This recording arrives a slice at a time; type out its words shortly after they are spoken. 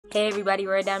Hey everybody,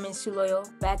 Red Diamond Too Loyal,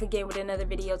 back again with another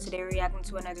video. Today reacting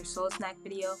to another SoulSnack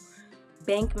video.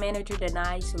 Bank manager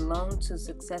denies loan to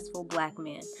successful black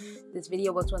man. This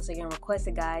video was once again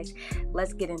requested, guys.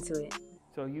 Let's get into it.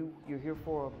 So you're here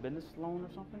for a business loan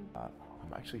or something?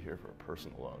 I'm actually here for a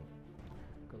personal loan.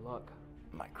 Good luck.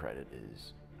 My credit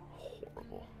is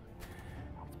horrible.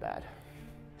 It's bad.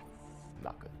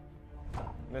 Not good.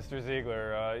 Mr.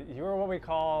 Ziegler, you are what we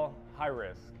call high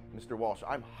risk. Mr. Walsh,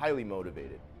 I'm highly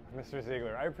motivated. Mr.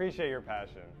 Ziegler, I appreciate your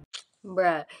passion.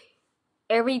 Bruh,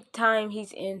 every time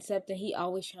he's in something, he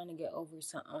always trying to get over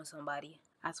on somebody.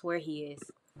 I swear he is.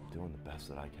 I'm doing the best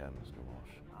that I can, Mr.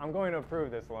 Walsh. I'm going to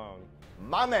approve this loan.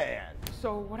 My man!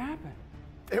 So what happened?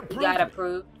 You got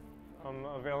approved. I'm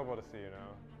available to see you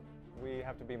now. We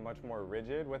have to be much more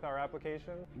rigid with our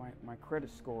application. My credit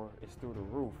score is through the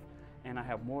roof, and I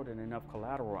have more than enough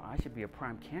collateral. I should be a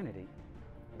prime candidate.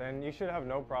 Then you should have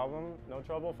no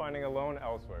trouble finding a loan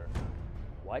elsewhere.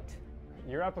 What?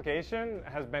 Your application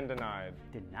has been denied.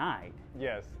 Denied?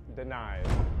 Yes, denied.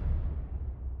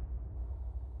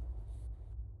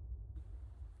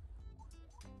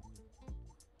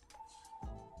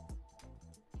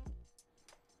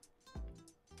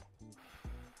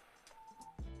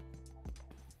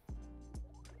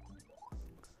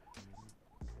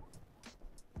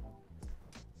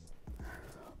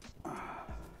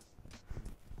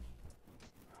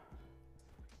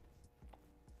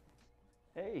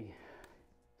 Hey,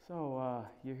 so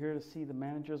you're here to see the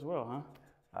manager as well,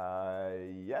 huh?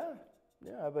 Yeah,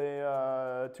 I have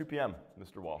a 2 p.m.,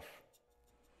 Mr. Walsh.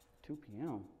 2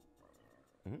 p.m.?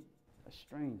 Mm-hmm. That's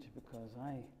strange because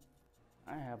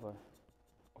I have a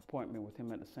appointment with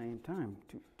him at the same time,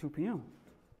 2 p.m.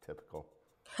 Typical.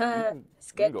 You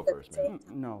can go first, man.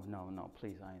 No,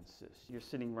 please, I insist. You're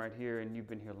sitting right here and you've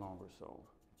been here longer, so.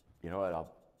 You know what,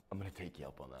 I'm gonna take you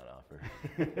up on that offer.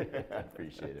 I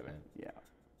appreciate it, man. Yeah.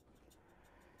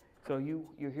 So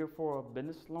you're here for a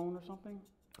business loan or something?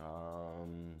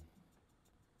 I'm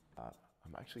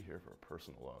actually here for a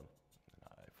personal loan.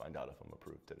 I find out if I'm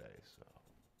approved today, so.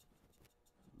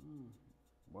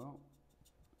 Well,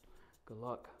 good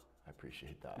luck. I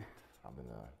appreciate that. I'm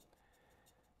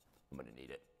gonna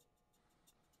need it.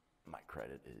 My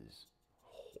credit is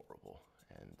horrible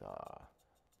and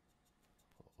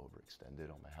overextended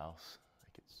on my house.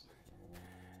 Like it's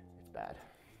bad.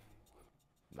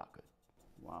 Not good.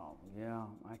 Wow. Yeah,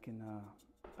 I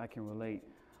can relate.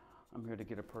 I'm here to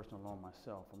get a personal loan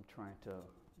myself. I'm trying to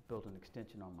build an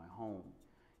extension on my home.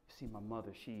 You see, my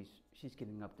mother, she's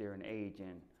getting up there in age,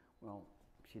 and well,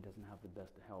 she doesn't have the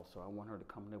best of health. So I want her to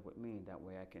come live with me. That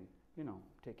way, I can,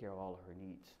 take care of all of her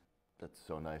needs. That's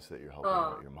so nice that you're helping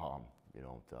out your mom. You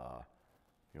don't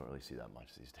really see that much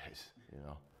these days,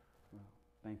 Well,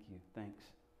 thank you. Thanks.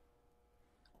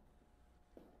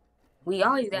 We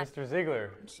always got Mr. Ziegler.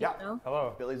 Yeah.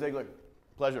 Hello. Billy Ziegler.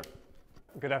 Pleasure.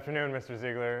 Good afternoon, Mr.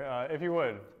 Ziegler. If you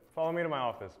would, follow me to my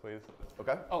office, please.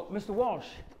 Okay. Oh, Mr. Walsh,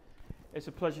 it's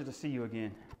a pleasure to see you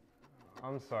again.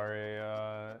 I'm sorry,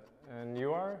 and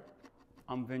you are?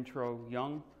 I'm Ventro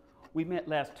Young. We met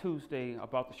last Tuesday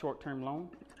about the short-term loan.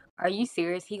 Are you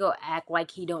serious? He gonna act like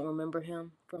he don't remember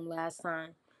him from last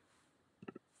time.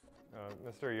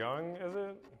 Mr. Young, is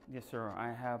it? Yes, sir.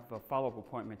 I have a follow-up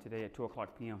appointment today at 2:00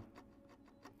 p.m.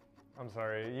 I'm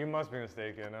sorry, you must be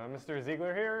mistaken. Mr.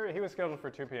 Ziegler here, he was scheduled for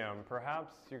 2 p.m.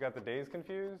 Perhaps you got the days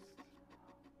confused?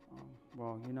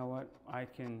 Well, you know what? I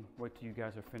can wait till you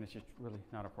guys are finished. It's really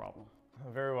not a problem.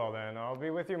 Very well then, I'll be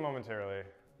with you momentarily.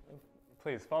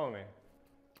 Please, follow me.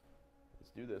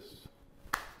 Let's do this.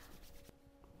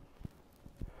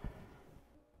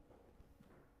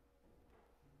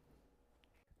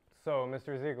 So,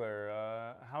 Mr.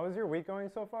 Ziegler, how is your week going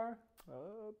so far?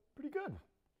 Pretty good.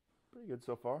 Pretty good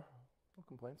so far. No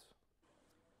complaints.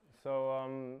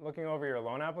 So, looking over your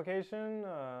loan application,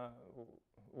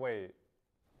 wait,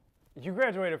 you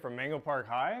graduated from Mango Park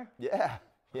High? Yeah.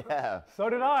 So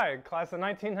did I, class of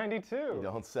 1992. You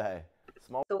don't say.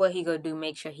 Small So what he gonna do?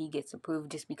 Make sure he gets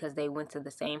approved just because they went to the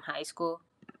same high school?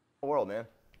 world, man.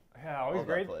 Yeah, always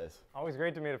great. Always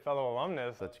great to meet a fellow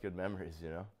alumnus. Such good memories,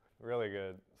 Really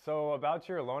good. So about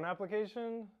your loan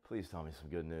application? Please tell me some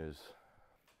good news.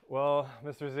 Well,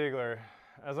 Mr. Ziegler,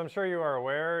 as I'm sure you are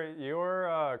aware,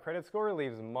 your credit score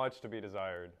leaves much to be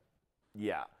desired.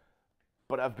 Yeah,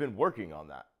 but I've been working on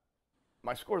that.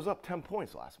 My score's up 10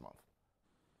 points last month.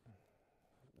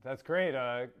 That's great.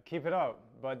 Keep it up.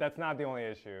 But that's not the only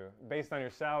issue. Based on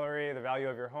your salary, the value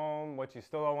of your home, what you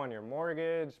still owe on your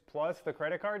mortgage, plus the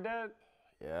credit card debt.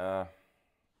 Yeah.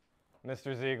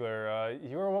 Mr. Ziegler,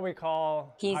 you are what we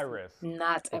call high risk.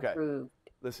 Not approved.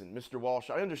 Listen, Mr. Walsh,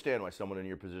 I understand why someone in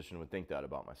your position would think that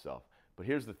about myself, But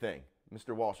here's the thing,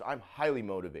 Mr. Walsh, I'm highly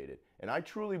motivated, and I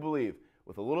truly believe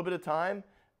with a little bit of time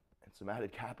and some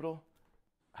added capital,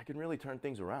 I can really turn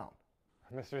things around.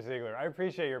 Mr. Ziegler, I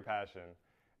appreciate your passion.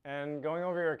 And going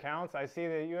over your accounts, I see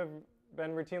that you have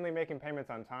been routinely making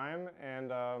payments on time, and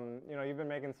you've been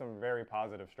making some very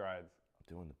positive strides.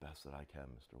 I'm doing the best that I can,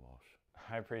 Mr. Walsh.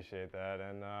 I appreciate that,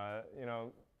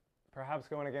 and perhaps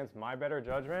going against my better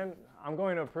judgment, I'm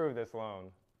going to approve this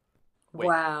loan. Wait.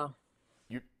 Wow.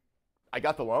 I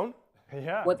got the loan?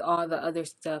 Yeah. With all the other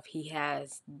stuff he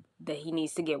has that he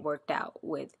needs to get worked out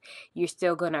with, you're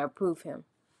still going to approve him.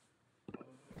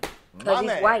 Because he's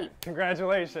man. white.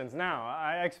 Congratulations. Now,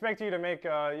 I expect you to make,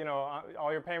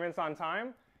 all your payments on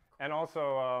time. And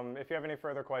also, if you have any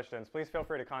further questions, please feel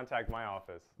free to contact my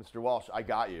office. Mr. Walsh, I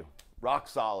got you. Rock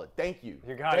solid. Thank you.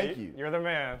 You got it. Thank you. You're the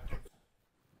man.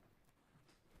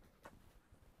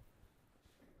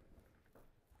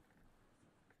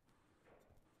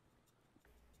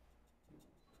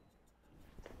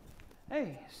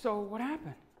 Hey, so what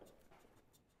happened?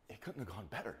 It couldn't have gone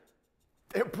better.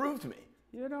 They approved me.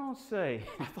 You don't say.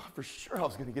 I thought for sure I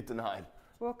was going to get denied.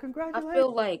 Well, congratulations. I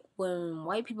feel like when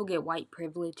white people get white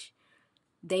privilege,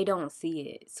 they don't see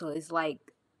it. So it's like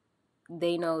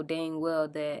they know dang well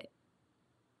that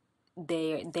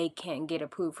they can't get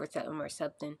approved for something, or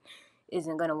something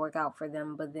isn't going to work out for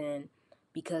them. But then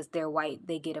because they're white,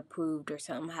 they get approved, or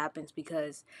something happens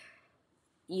because,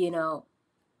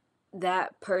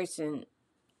 that person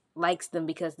likes them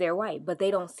because they're white. But they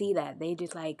don't see that. They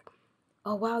just like,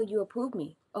 oh, wow, you approved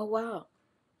me. Oh, wow.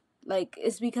 Like,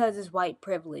 it's because it's white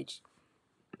privilege.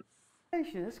 That's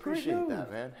great Appreciate news.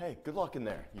 that, man. Hey, good luck in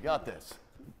there. You got this.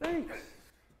 Thanks.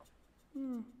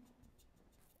 I'm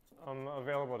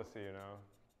available to see you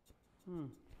now.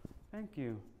 Thank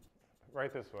you.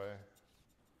 Right this way.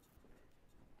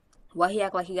 Why he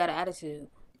act like he got an attitude?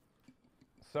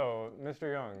 So,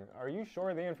 Mr. Young, are you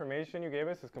sure the information you gave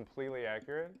us is completely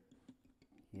accurate?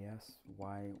 Yes.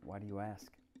 Why do you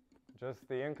ask? Just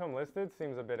the income listed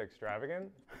seems a bit extravagant.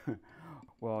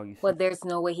 Well, you see, Well, there's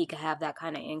no way he could have that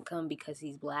kind of income because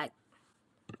he's black.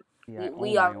 yeah,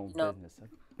 we I are- own my own no. business.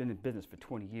 I've been in business for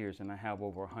 20 years, and I have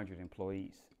over 100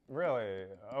 employees. Really?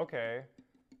 Okay.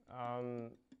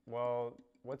 Well,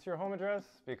 what's your home address?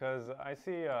 Because I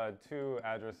see 2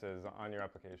 addresses on your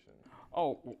application.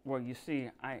 Oh, well, you see,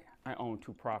 I own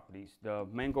 2 properties. The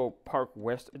Mango Park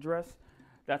West address,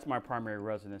 that's my primary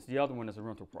residence. The other one is a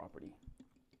rental property.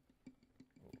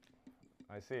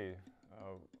 I see.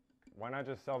 Why not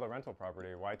just sell the rental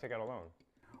property? Why take out a loan?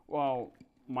 Well,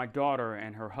 my daughter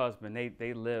and her husband,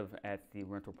 they live at the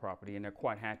rental property, and they're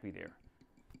quite happy there.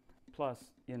 Plus,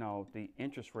 the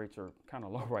interest rates are kind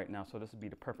of low right now, so this would be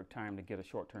the perfect time to get a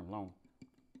short-term loan.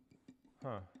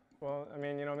 Huh. Well, I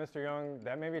mean, Mr. Young,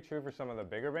 that may be true for some of the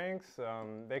bigger banks.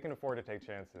 They can afford to take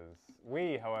chances.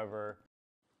 We, however,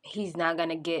 He's not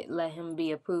gonna let him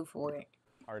be approved for it,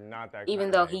 are not that even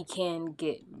kind though of he bank. can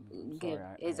get Sorry,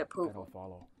 his I approval. don't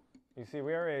follow. You see,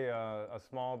 we are a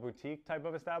small boutique type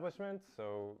of establishment,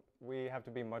 so we have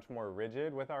to be much more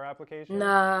rigid with our application.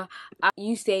 Nah,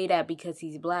 you say that because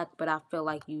he's black, but I feel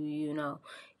like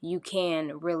you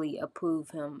can really approve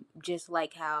him, just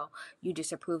like how you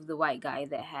disapproved the white guy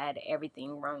that had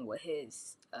everything wrong with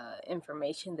his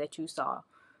information that you saw.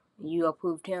 You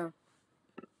approved him.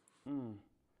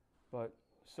 But,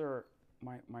 sir,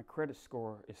 my credit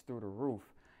score is through the roof,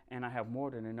 and I have more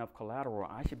than enough collateral.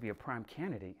 I should be a prime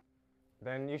candidate.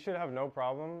 Then you should have no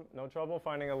trouble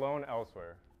finding a loan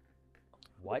elsewhere.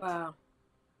 What? Wow.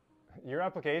 Your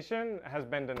application has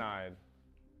been denied.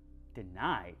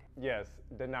 Denied? Yes,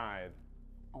 denied.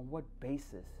 On what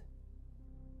basis?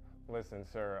 Listen,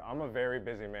 sir, I'm a very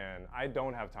busy man. I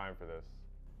don't have time for this.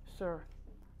 Sir,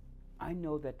 I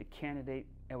know that the candidate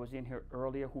that was in here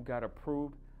earlier who got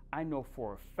approved, I know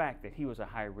for a fact that he was a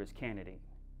high-risk candidate.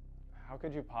 How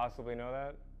could you possibly know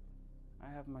that?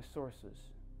 I have my sources.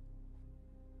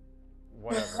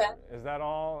 Whatever. Is that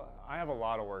all? I have a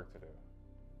lot of work to do.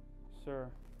 Sir,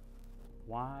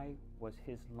 why was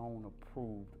his loan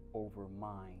approved over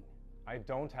mine? I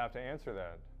don't have to answer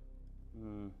that.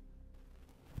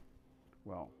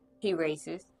 Well, He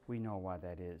racist. we know why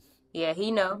that is. Yeah, he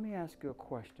know. Let me ask you a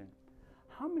question.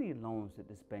 How many loans did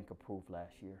this bank approve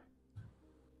last year?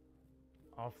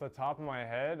 Off the top of my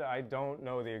head, I don't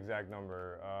know the exact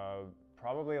number.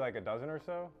 Probably like a dozen or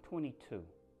so. 22.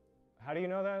 How do you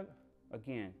know that?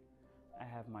 Again, I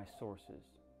have my sources.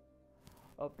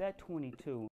 Of that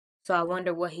 22, So I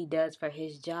wonder what he does for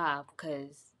his job,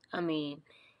 because,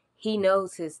 he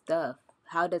knows his stuff.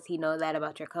 How does he know that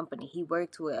about your company? He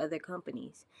works with other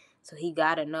companies, so he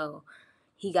gotta know.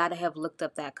 He gotta have looked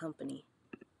up that company.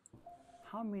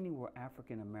 how many were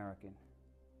African American?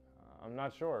 I'm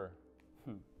not sure.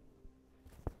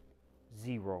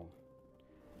 0.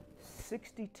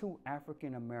 62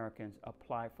 African Americans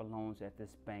applied for loans at this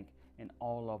bank, and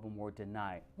all of them were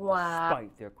denied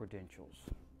despite their credentials.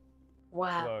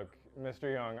 Wow. Look,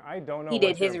 Mr. Young, I don't know He what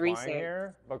did you're his implying research.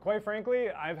 here, but quite frankly,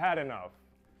 I've had enough.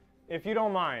 If you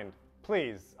don't mind,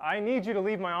 please, I need you to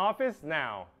leave my office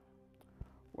now.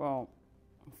 Well,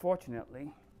 unfortunately,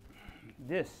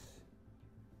 this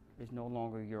is no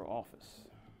longer your office.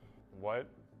 What?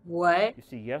 What? You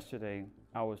see, yesterday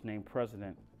I was named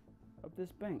president of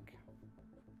this bank.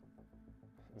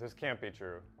 This can't be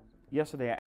true.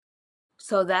 Yesterday,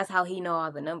 So that's how he know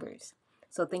all the numbers.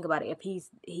 So think about it. If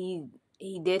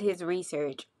he did his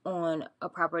research on a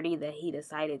property that he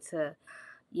decided to,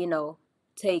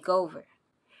 take over.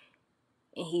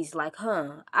 And he's like,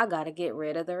 I gotta get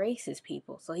rid of the racist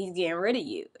people. So he's getting rid of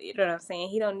you. You know what I'm saying?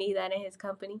 He don't need that in his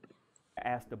company. I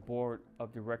asked the board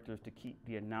of directors to keep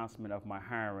the announcement of my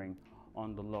hiring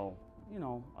on the low.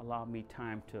 Allow me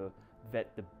time to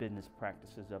vet the business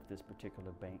practices of this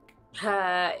particular bank.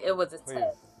 It was a Please,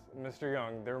 test. Mr.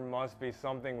 Young, there must be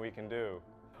something we can do.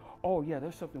 Oh yeah,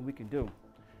 there's something we can do.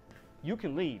 You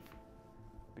can leave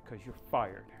because you're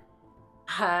fired.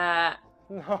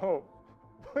 No,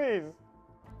 please,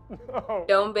 no.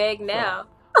 Don't beg now.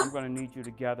 I'm going to need you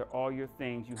to gather all your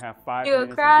things. You have 5 You'll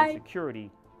minutes cry. and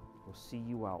security will see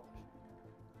you out.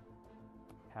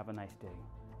 Have a nice day.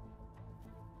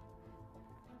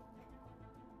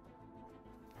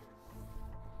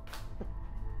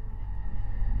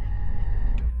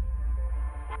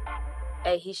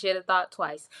 Hey, he should have thought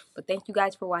twice. But thank you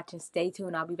guys for watching. Stay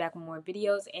tuned. I'll be back with more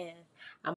videos and